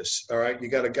said this. All right, you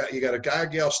got a guy or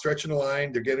gal stretching the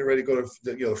line. They're getting ready to go to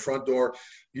the front door.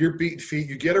 You're beating feet.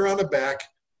 You get around the back,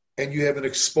 and you have an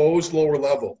exposed lower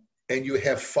level, and you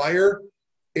have fire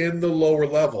in the lower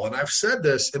level. And I've said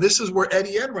this, and this is where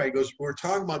Eddie Enright goes. We're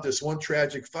talking about this one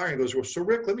tragic fire. He goes, well, so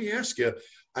Rick, let me ask you.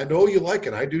 I know you like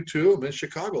it. I do too. I'm in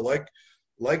Chicago.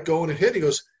 Like going to hit. He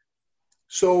goes,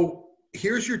 so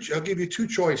I'll give you two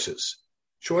choices.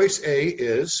 Choice A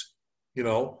is,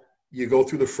 you go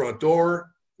through the front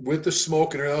door with the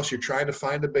smoke and everything else. You're trying to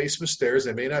find the basement stairs.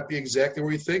 They may not be exactly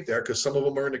where you think they are because some of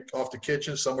them are off the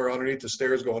kitchen, some are underneath the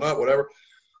stairs going up, whatever.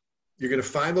 You're going to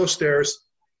find those stairs,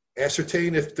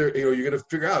 ascertain if they're, you're going to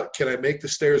figure out, can I make the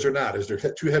stairs or not? Is there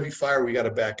too heavy fire? We got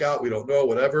to back out. We don't know,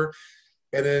 whatever.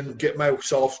 And then get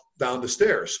myself down the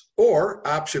stairs. Or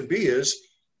option B is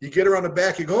you get around the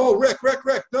back, you go, oh, Rick,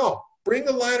 no, bring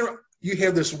the line around. You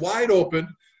have this wide open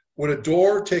with a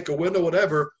door, take a window,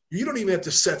 whatever. You don't even have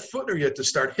to set foot in there yet to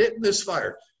start hitting this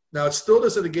fire. Now, it still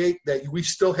doesn't negate that we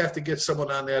still have to get someone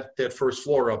on that first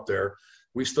floor up there.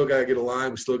 We still got to get a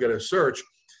line. We still got to search.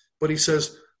 But he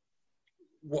says,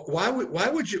 why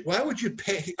would you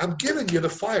pay? I'm giving you the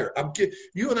fire.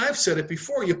 You and I've said it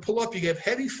before. You pull up, you have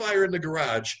heavy fire in the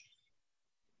garage,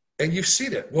 and you've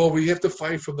seen it. Well, we have to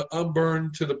fight from the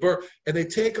unburned to the burn. And they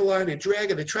take a line, they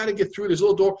drag it, they try to get through this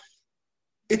little door.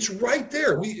 It's right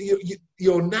there.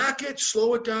 You'll knock it,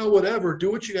 slow it down, whatever.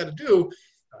 Do what you got to do.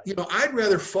 I'd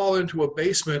rather fall into a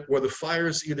basement where the fire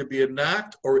is either being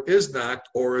knocked or is knocked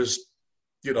or is,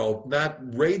 not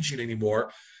raging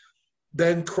anymore,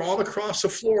 than crawl across the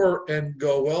floor and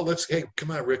go, well, hey,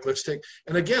 come on, Rick, let's take.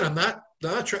 And again, I'm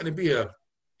not trying to be I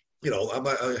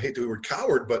hate the word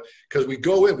coward, but because we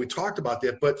go in, we talked about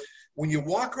that. But when you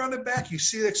walk around the back, you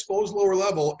see the exposed lower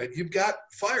level and you've got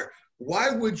fire.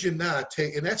 Why would you not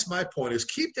take, and that's my point, is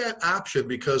keep that option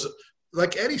because,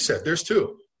 like Eddie said, there's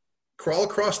two. Crawl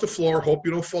across the floor, hope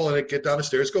you don't fall in it, get down the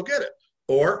stairs, go get it.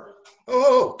 Or,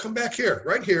 come back here,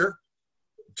 right here.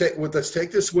 Let's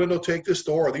take this window, take this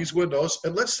door, or these windows,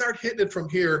 and let's start hitting it from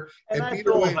here. And that's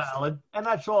all valid. And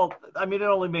that's all. I mean, it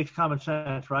only makes common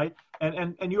sense, right?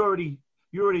 And you already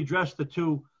addressed the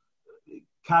two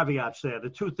caveats there, the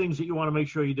two things that you want to make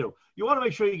sure you do. You want to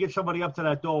make sure you get somebody up to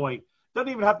that doorway. Doesn't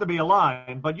even have to be a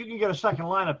line, but you can get a second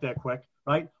line up there quick,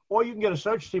 right? Or you can get a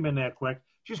search team in there quick.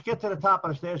 Just get to the top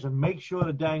of the stairs and make sure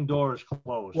the dang door is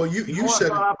closed. Well, you said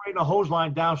start operating a hose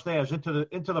line downstairs into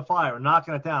the fire and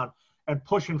knocking it down and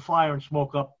pushing fire and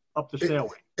smoke up the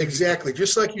stairway. Exactly.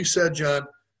 Just like you said, John,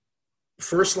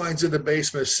 first line's in the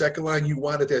basement, second line you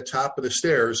want at that top of the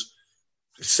stairs.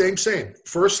 Same.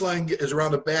 First line is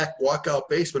around the back, walk out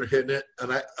basement or hitting it,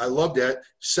 and I love that.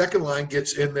 Second line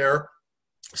gets in there,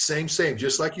 same.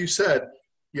 Just like you said,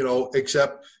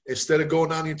 except instead of going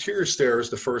down the interior stairs,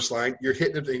 the first line, you're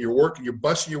hitting it and you're working, you're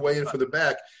busting your way in from the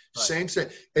back. Right. Same.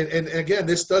 And again,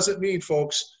 this doesn't mean,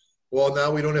 folks, well,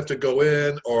 now we don't have to go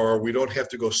in or we don't have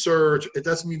to go search. It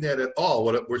doesn't mean that at all.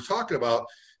 What we're talking about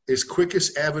is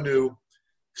quickest avenue,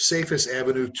 safest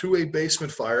avenue to a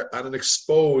basement fire on an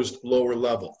exposed lower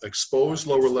level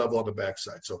on the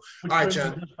backside. So, which all right,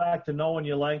 John. Just back to knowing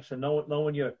your lengths and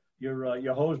knowing your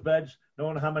hose beds,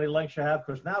 knowing how many lengths you have.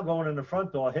 Because now going in the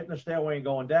front door, hitting the stairway and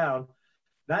going down,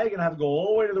 now you're gonna have to go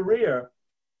all the way to the rear,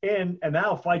 and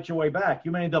now fight your way back.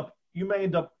 You may end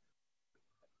up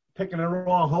picking the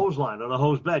wrong hose line or the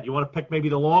hose bed. You want to pick maybe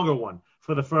the longer one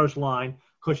for the first line,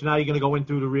 because now you're going to go in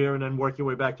through the rear and then work your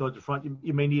way back towards the front.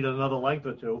 You may need another length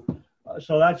or two.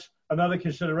 So that's another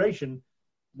consideration,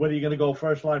 whether you're going to go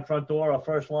first line front door or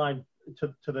first line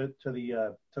to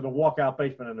the walkout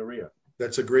basement in the rear.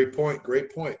 That's a great point. Great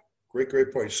point.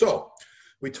 So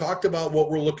we talked about what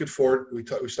we're looking for. We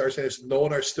started saying this,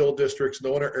 knowing our still districts,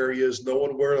 knowing our areas,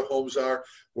 knowing where the homes are,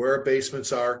 where our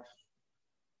basements are.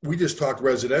 We just talked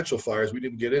residential fires. We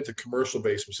didn't get into commercial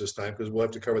basements this time because we'll have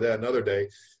to cover that another day.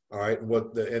 All right, and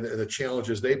the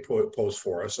challenges they pose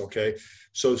for us. Okay,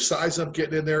 so size up,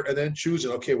 getting in there, and then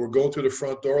choosing. Okay, we're going through the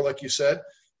front door, like you said.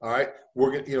 All right,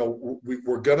 we're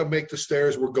gonna make the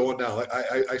stairs. We're going down.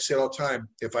 I say it all the time.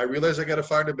 If I realize I got to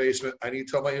fire in the basement, I need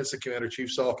to tell my incident commander,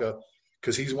 Chief Salka,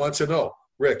 because he wants to know.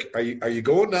 Rick, are you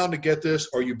going down to get this,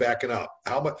 or are you backing up?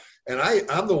 How much? And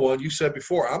I'm the one, you said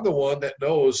before, I'm the one that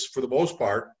knows, for the most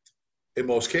part, in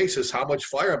most cases, how much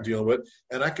fire I'm dealing with.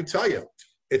 And I can tell you,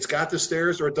 it's got the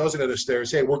stairs or it doesn't have the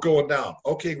stairs. Hey, we're going down.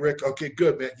 Okay, Rick. Okay,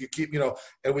 good, man. You keep,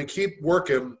 and we keep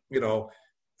working,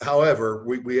 however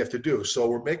we have to do. So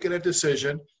we're making a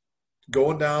decision,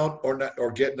 going down or not,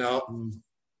 or getting out and,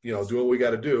 doing what we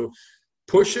got to do.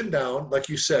 Pushing down, like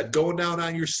you said, going down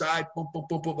on your side, boom, boom,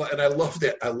 boom, boom, boom. And I love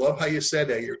that. I love how you said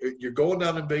that. You're going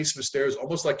down the basement stairs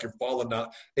almost like you're falling down,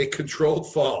 a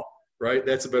controlled fall, right?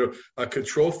 That's a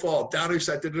controlled fall down your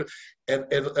side.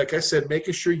 And like I said,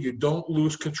 making sure you don't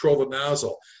lose control of the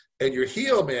nozzle. And your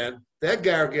heel, man, that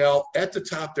guy or gal at the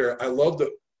top there, I love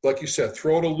like you said,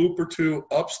 throwing a loop or two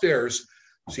upstairs.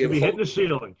 So you have hitting the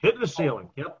ceiling.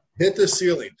 Yep. Hit the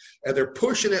ceiling. And they're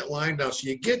pushing that line down. So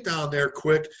you get down there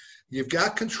quick. You've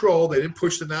got control. They didn't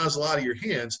push the nozzle out of your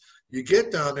hands. You get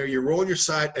down there, you roll your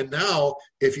side, and now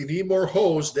if you need more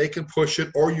hose, they can push it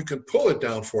or you can pull it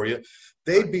down for you.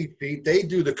 They beat feet. They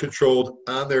do the controlled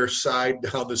on their side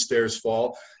down the stairs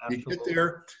fall. Absolutely. You get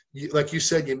there, like you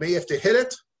said, you may have to hit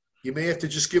it. You may have to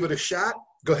just give it a shot.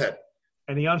 Go ahead.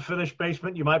 In the unfinished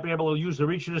basement, you might be able to use the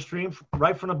reach of the stream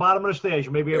right from the bottom of the stairs.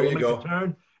 You may be able to make a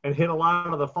turn and hit a lot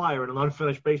of the fire in an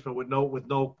unfinished basement with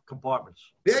no compartments.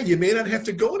 Yeah, you may not have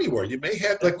to go anywhere. You may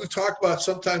have, like we talked about,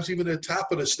 sometimes even at the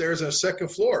top of the stairs on the second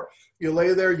floor. You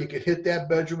lay there, you can hit that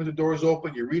bedroom and the door's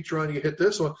open. You reach around, you hit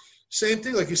this one. Same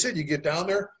thing, like you said, you get down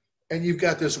there and you've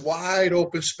got this wide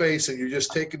open space and you're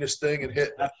just taking this thing and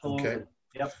hitting it. Absolutely. Okay.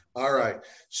 Yep. All right.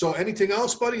 So anything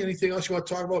else, buddy? Anything else you want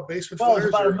to talk about basement fires? Well, there's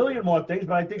about a million more things,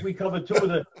 but I think we covered two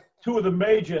of the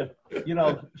major,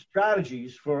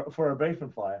 strategies for a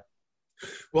basement fire.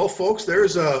 Well, folks,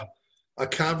 there's a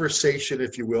conversation,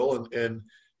 if you will, and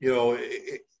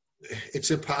it's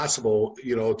impossible,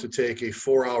 to take a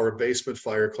 4-hour basement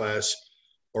fire class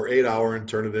or 8-hour and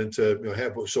turn it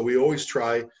into So we always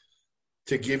try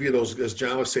to give you those, as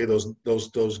John would say, those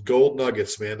gold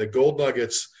nuggets, man. The gold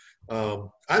nuggets. I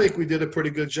think we did a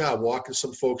pretty good job walking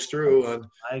some folks through on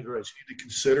I agree. What you need to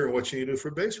consider and what you need to do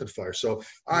for basement fire. So,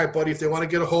 all right, buddy, if they want to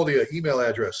get a hold of you, email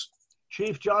address.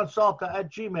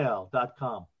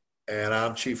 ChiefJohnSalka@gmail.com. And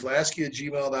I'm Chief Lasky at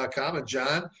gmail.com. And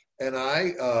John and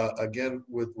I, again,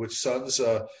 with sons,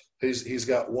 he's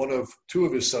got two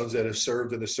of his sons that have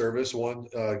served in the service. One,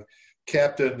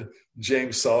 Captain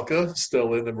James Salka,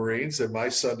 still in the Marines, and my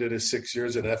son did his 6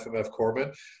 years in FMF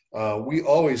Corpsman. We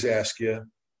always ask you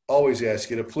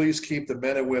to please keep the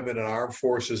men and women in our armed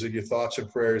forces in your thoughts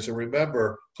and prayers. And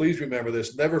please remember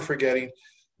this, never forgetting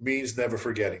means never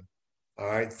forgetting. All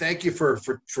right. Thank you for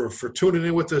tuning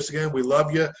in with us again. We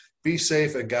love you. Be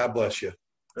safe and God bless you.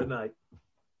 Good night.